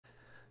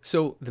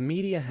So the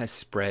media has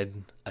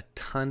spread a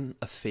ton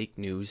of fake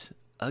news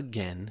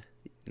again.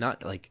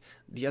 Not like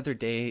the other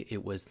day,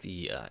 it was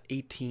the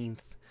 18th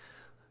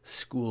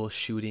school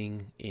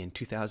shooting in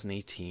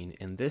 2018,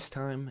 and this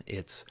time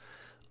it's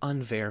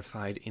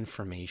unverified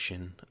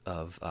information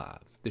of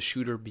the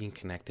shooter being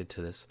connected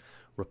to this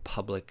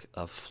Republic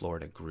of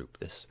Florida group,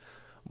 this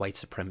white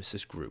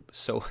supremacist group.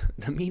 So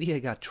the media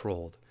got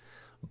trolled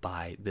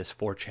by this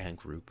 4chan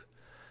group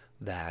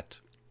that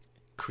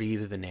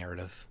created the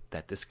narrative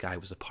that this guy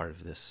was a part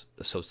of this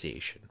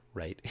association,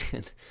 right?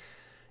 And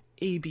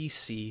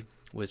ABC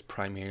was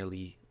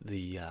primarily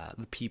the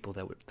people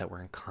that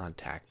were in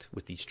contact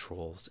with these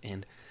trolls,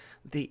 and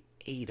they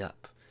ate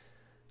up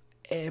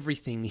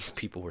everything these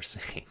people were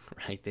saying,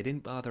 right? They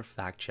didn't bother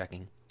fact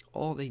checking.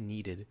 All they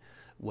needed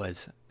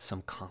was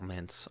some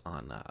comments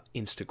on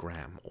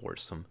Instagram or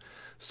some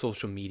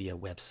social media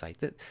website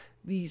that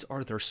these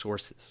are their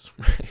sources,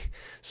 right?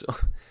 So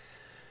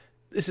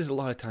this is a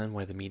lot of time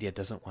where the media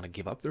doesn't want to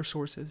give up their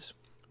sources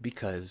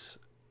because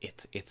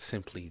it's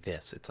simply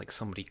this. It's like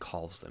somebody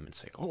calls them and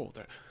say, "Oh,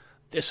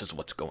 this is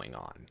what's going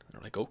on." And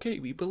they're like, "Okay,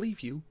 we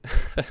believe you,"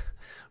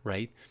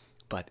 right?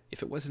 But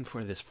if it wasn't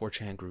for this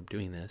 4chan group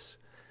doing this,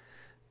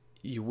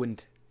 you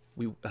wouldn't.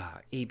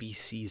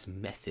 ABC's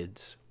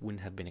methods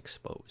wouldn't have been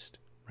exposed,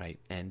 right?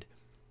 And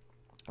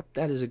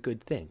that is a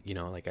good thing,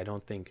 Like I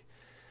don't think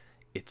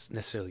it's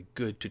necessarily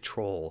good to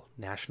troll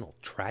national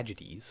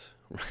tragedies,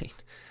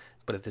 right?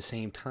 But at the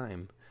same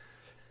time,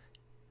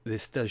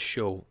 this does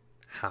show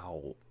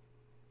how,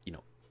 you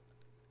know,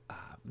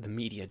 the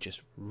media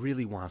just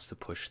really wants to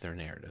push their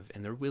narrative,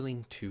 and they're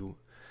willing to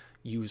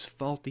use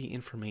faulty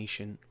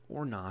information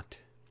or not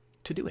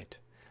to do it.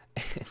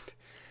 And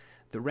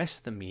the rest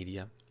of the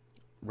media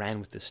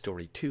ran with this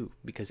story too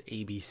because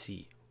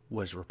ABC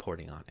was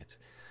reporting on it.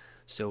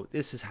 So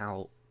this is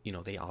how,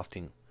 they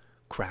often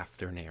craft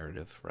their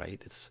narrative,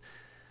 right?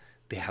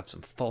 They have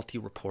some faulty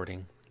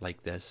reporting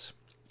like this,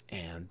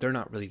 and they're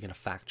not really going to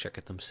fact check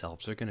it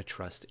themselves. They're going to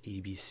trust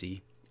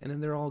ABC, and then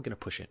they're all going to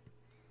push it.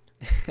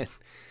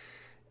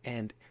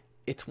 And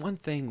it's one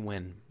thing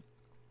when,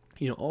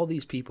 all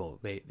these people,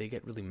 they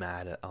get really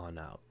mad on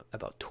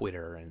about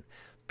Twitter, and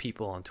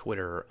people on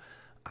Twitter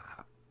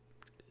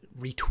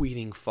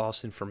retweeting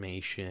false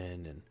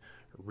information and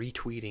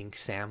retweeting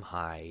Sam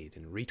Hyde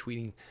and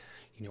retweeting,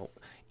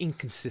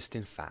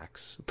 inconsistent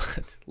facts.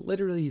 But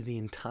literally the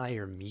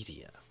entire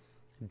media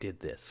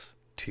did this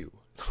too.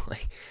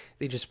 Like,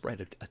 they just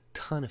spread a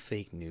ton of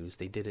fake news.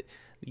 They did it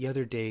the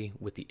other day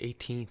with the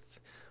 18th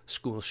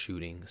school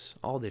shootings,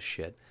 all this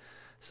shit.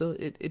 So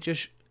it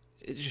just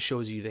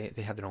shows you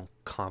they have their own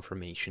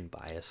confirmation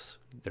bias.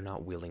 They're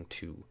not willing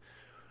to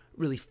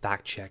really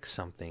fact check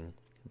something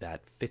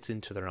that fits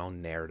into their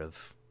own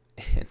narrative.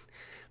 And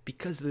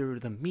because they're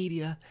the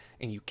media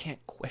and you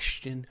can't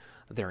question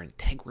their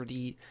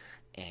integrity,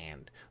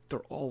 and they're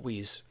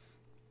always,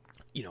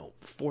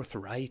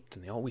 forthright,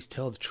 and they always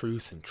tell the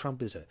truth, and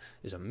Trump is a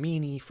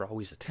meanie for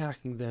always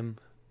attacking them,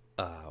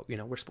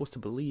 we're supposed to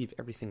believe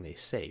everything they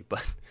say.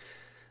 But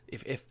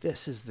if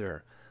this is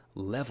their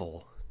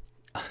level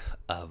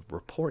of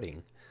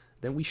reporting,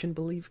 then we shouldn't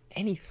believe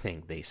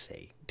anything they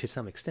say to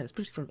some extent,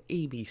 especially from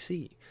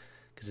ABC,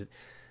 because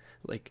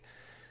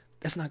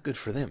that's not good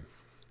for them.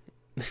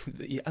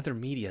 The other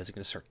media is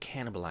going to start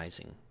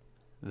cannibalizing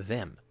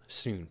them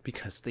soon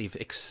because they've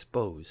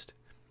exposed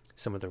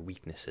some of their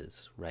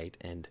weaknesses, right?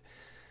 And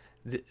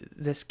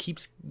this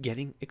keeps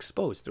getting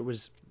exposed. There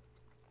was,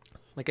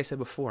 like I said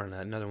before in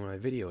another one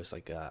of my videos,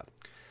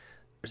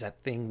 there's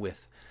that thing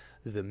with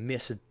the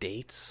missed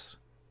dates,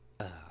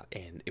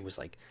 and it was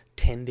like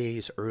 10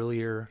 days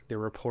earlier they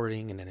were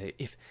reporting, and then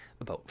if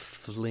about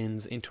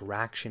Flynn's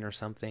interaction or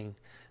something,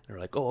 they're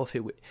like, oh,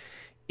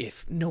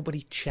 if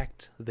nobody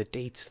checked the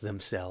dates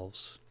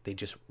themselves, they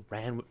just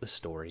ran with the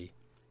story,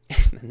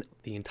 and then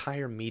the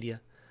entire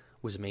media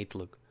was made to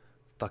look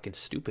fucking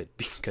stupid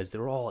because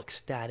they're all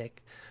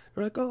ecstatic.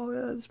 They're like, oh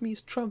yeah, this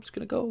means Trump's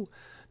gonna go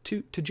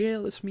to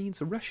jail. This means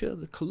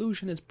the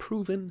collusion is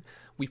proven.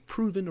 We've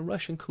proven the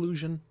Russian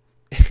collusion.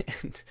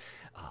 And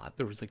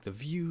there was like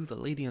the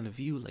lady on The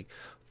View, like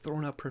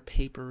throwing up her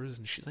papers,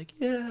 and she's like,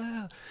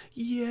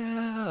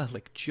 yeah,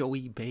 like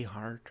Joey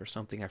Behart or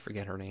something. I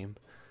forget her name,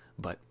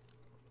 but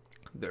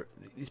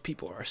these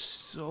people are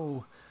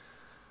so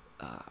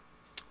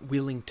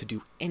willing to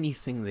do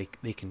anything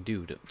they can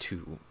do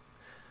to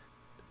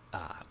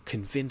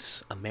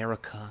convince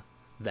America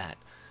that,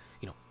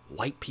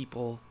 white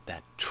people,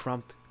 that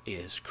Trump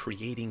is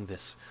creating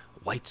this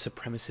white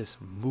supremacist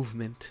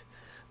movement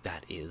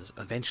that is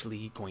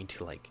eventually going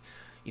to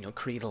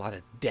create a lot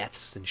of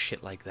deaths and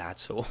shit like that.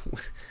 So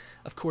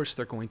of course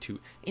they're going to,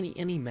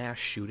 any mass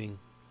shooting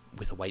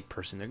with a white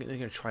person, they're going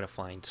to try to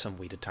find some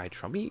way to tie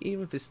Trump,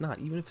 even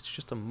if it's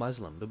just a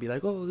Muslim. They'll be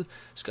like, oh,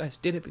 this guys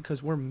did it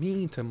because we're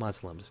mean to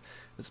Muslims.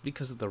 It's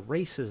because of the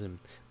racism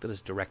that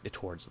is directed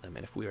towards them.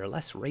 And if we are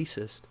less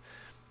racist,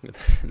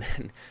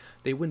 then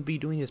they wouldn't be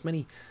doing as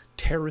many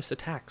terrorist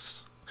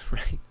attacks,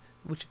 right?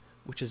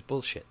 Which is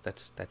bullshit.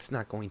 That's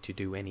not going to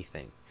do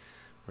anything,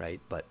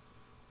 right? But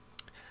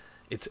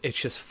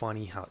it's just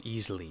funny how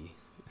easily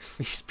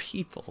these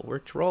people were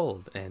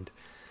trolled. And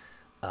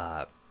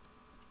I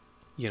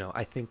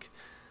think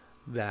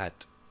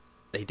that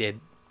they did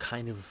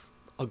kind of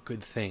a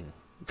good thing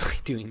by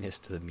doing this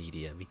to the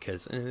media,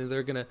 because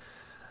they're gonna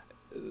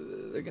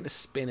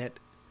spin it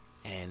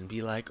and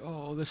be like,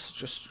 oh, this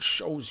just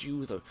shows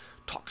you the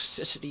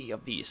toxicity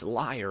of these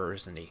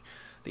liars, and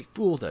they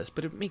fooled us.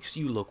 But it makes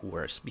you look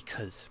worse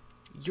because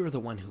you're the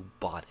one who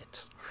bought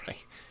it,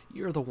 right?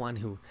 You're the one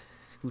who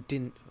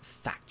didn't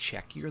fact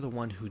check. You're the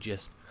one who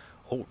just,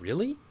 oh,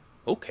 really?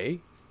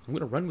 Okay, I'm going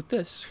to run with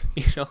this,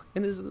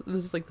 And this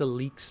is like the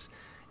leaks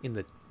in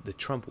the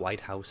Trump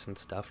White House and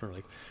stuff. And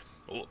like,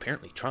 oh,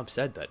 apparently Trump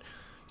said that,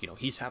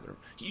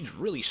 he's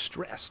really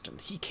stressed and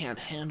he can't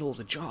handle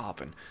the job.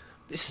 And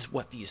this is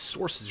what these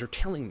sources are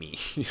telling me.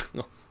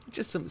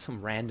 Just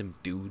some random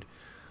dude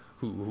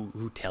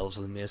who tells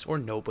them this, or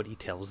nobody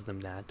tells them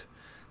that.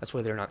 That's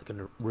why they're not going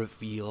to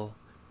reveal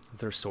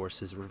their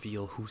sources,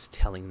 reveal who's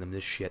telling them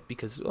this shit,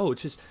 because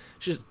it's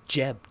just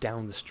Jeb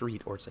down the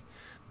street, or it's like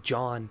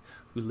John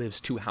who lives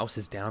 2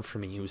 houses down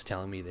from me who's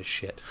telling me this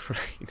shit,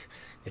 right?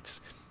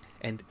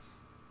 And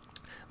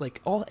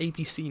like all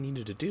ABC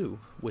needed to do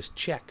was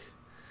check.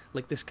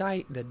 Like this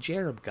guy, the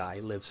Jareb guy,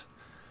 lives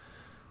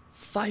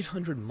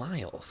 500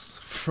 miles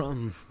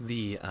from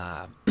the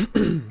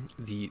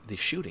the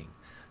shooting.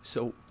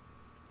 So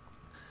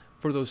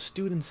for those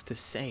students to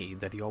say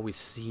that they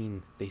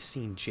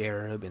seen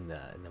Jareb and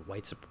the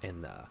Whites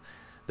and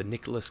the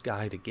Nicholas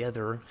guy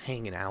together,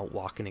 hanging out,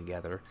 walking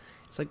together,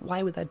 it's like,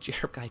 why would that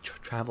Jareb guy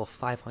travel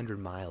 500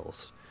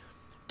 miles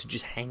to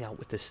just hang out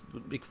with this?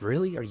 Like,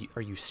 really?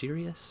 Are you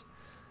serious?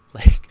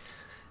 Like,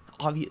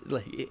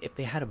 like if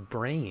they had a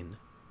brain,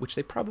 which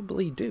they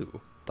probably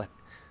do, but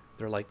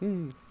they're like,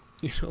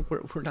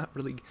 we're not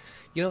really,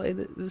 they're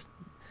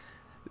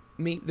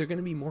going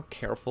to be more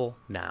careful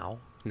now.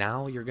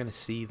 Now you're going to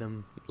see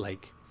them,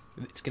 like,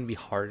 it's going to be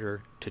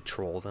harder to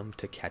troll them,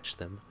 to catch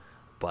them,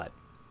 but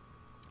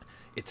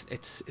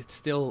it's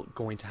still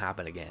going to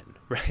happen again,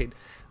 right?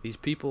 These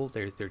people,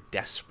 they're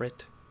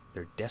desperate.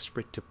 They're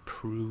desperate to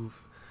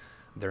prove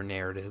their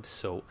narrative,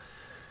 so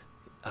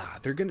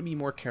they're going to be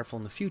more careful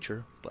in the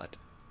future, but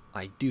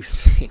I do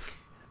think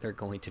they're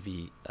going to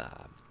be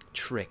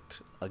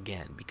tricked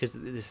again, because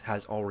this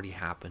has already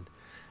happened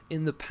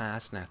in the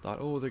past, and I thought,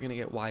 they're going to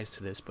get wise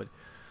to this, but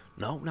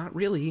no, not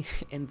really.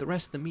 And the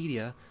rest of the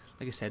media,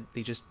 like I said,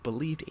 they just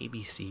believed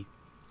ABC,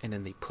 and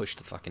then they pushed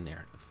the fucking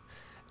narrative.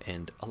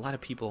 And a lot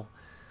of people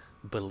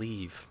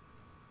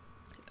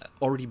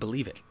already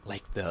believe it,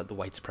 like the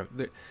white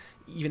supremacy.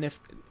 Even if,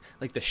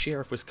 like, the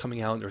sheriff was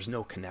coming out and there's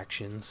no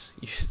connections,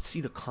 you should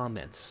see the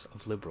comments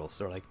of liberals.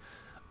 They're like,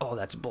 oh,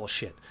 that's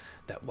bullshit.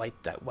 That white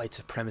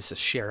supremacist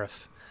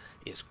sheriff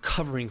is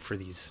covering for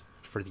these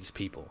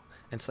people.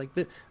 And it's like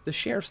the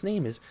sheriff's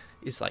name is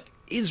like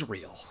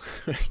Israel.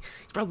 Right?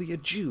 He's probably a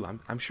Jew.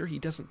 I'm sure he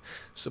doesn't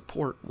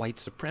support white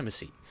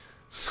supremacy,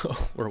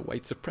 or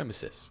white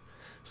supremacists.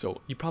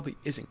 So he probably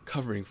isn't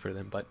covering for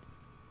them. But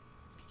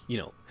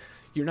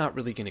you're not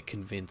really going to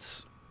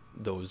convince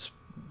those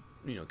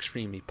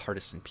extremely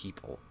partisan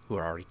people who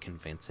are already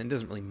convinced. And it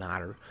doesn't really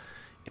matter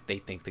if they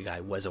think the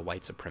guy was a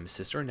white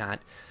supremacist or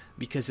not,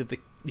 because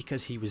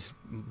he was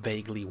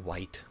vaguely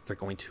white. They're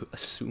going to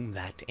assume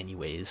that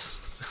anyways.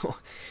 So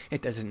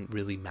it doesn't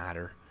really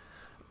matter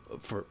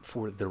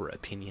for their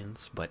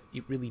opinions, but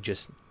it really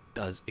just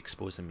does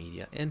expose the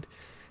media. And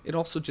it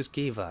also just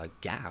gave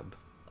Gab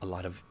a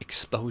lot of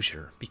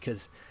exposure,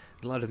 because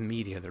a lot of the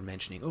media, they're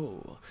mentioning,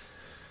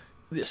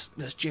 this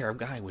Jareb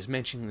guy was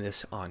mentioning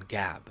this on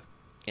Gab,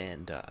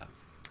 and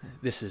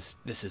this is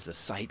a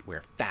site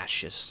where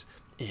fascists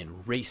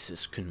and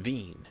racists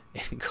convene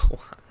and go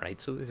on,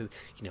 right? So this is,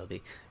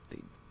 they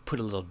put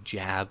a little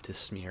jab to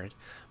smear it,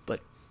 but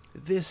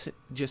this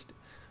just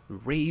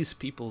raised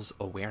people's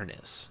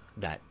awareness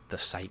that the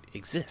site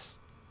exists.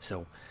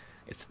 So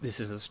this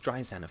is a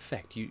Streisand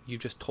effect. You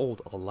just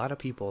told a lot of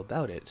people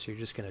about it, so you're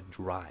just going to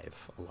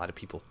drive a lot of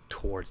people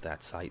towards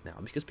that site now,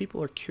 because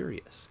people are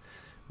curious,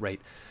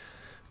 right?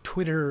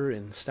 Twitter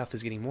and stuff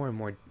is getting more and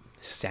more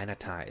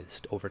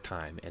sanitized over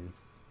time, and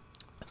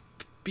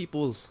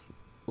people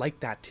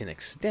like that to an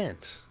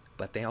extent,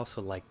 but they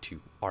also like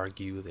to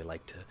argue. They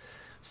like to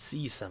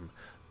see some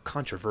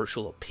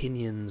controversial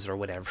opinions or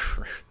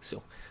whatever.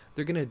 So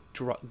they're gonna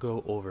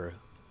go over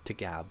to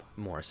Gab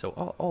more. So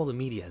all the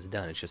media has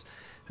done is just,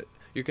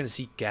 you're gonna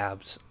see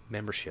Gab's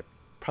membership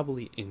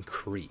probably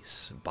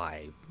increase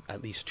by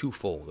at least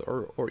twofold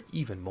or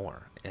even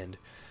more. And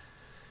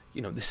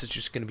this is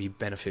just going to be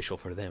beneficial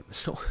for them.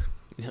 So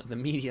the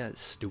media is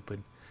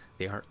stupid.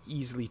 They are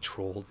easily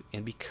trolled,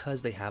 and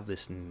because they have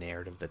this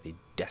narrative that they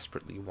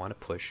desperately want to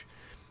push,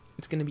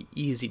 it's going to be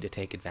easy to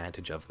take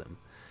advantage of them.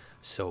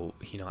 So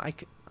I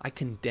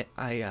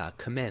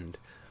commend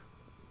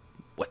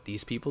what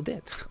these people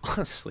did.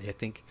 Honestly, I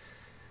think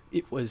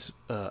it was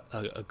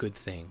a good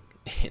thing,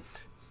 and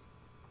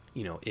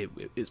it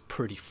is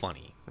pretty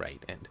funny,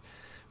 right? And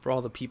for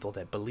all the people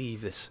that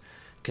believe this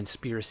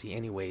conspiracy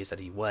anyways that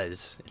he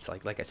was. It's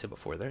like I said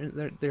before,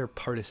 they're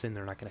partisan.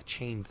 They're not going to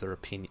change their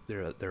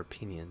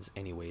opinions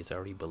anyways. I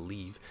already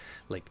believe,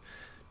 like,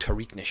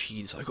 Tariq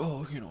Nasheed's like,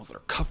 oh, they're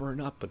covering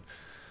up and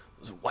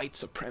white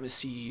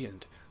supremacy,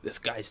 and this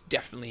guy's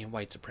definitely a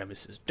white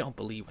supremacist. Don't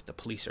believe what the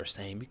police are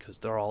saying because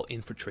they're all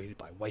infiltrated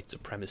by white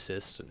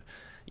supremacists and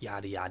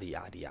yada yada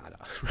yada yada.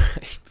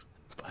 Right?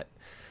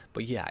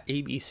 But yeah,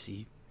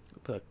 ABC,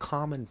 the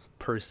common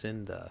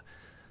person, the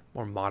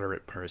more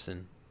moderate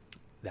person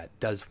that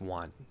does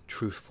want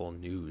truthful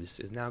news,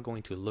 is now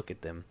going to look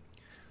at them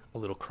a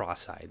little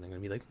cross-eyed. And they're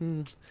going to be like,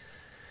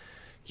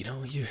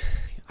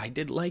 I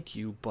did like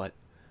you, but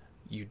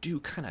you do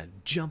kind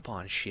of jump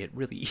on shit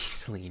really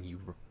easily, and you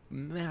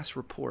mass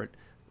report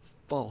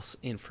false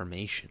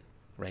information,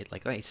 right?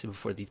 Like I said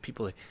before, these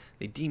people,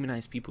 they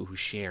demonize people who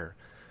share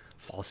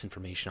false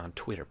information on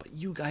Twitter, but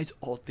you guys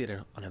all did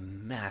it on a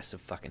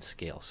massive fucking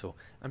scale. So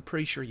I'm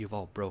pretty sure you've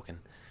all broken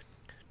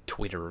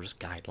Twitter's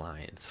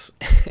guidelines,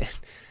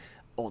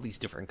 all these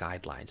different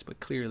guidelines. But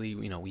clearly,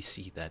 we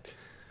see that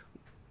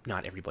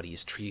not everybody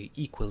is treated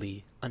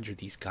equally under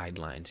these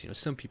guidelines.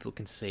 Some people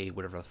can say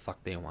whatever the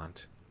fuck they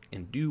want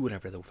and do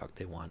whatever the fuck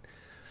they want,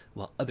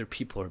 while other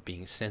people are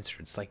being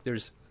censored. It's like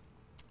there's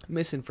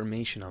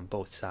misinformation on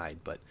both sides,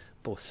 but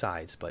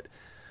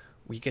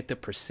we get the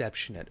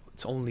perception that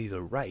it's only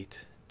the right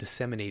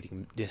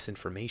disseminating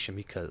disinformation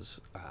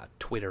because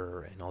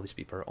Twitter and all these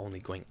people are only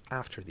going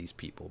after these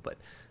people, but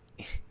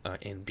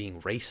and being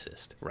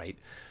racist, right?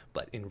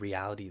 But in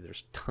reality,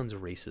 there's tons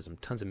of racism,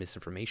 tons of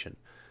misinformation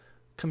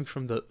coming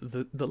from the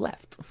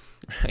left,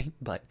 right?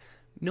 But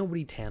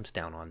nobody tamps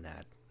down on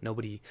that.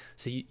 Nobody.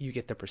 So you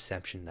get the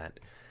perception that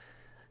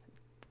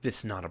this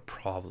is not a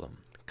problem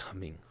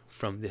coming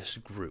from this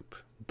group,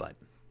 but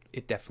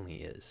it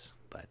definitely is.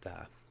 But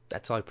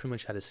that's all I pretty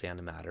much had to say on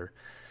the matter.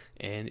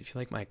 And if you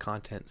like my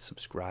content,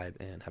 subscribe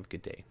and have a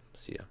good day.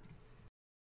 See ya.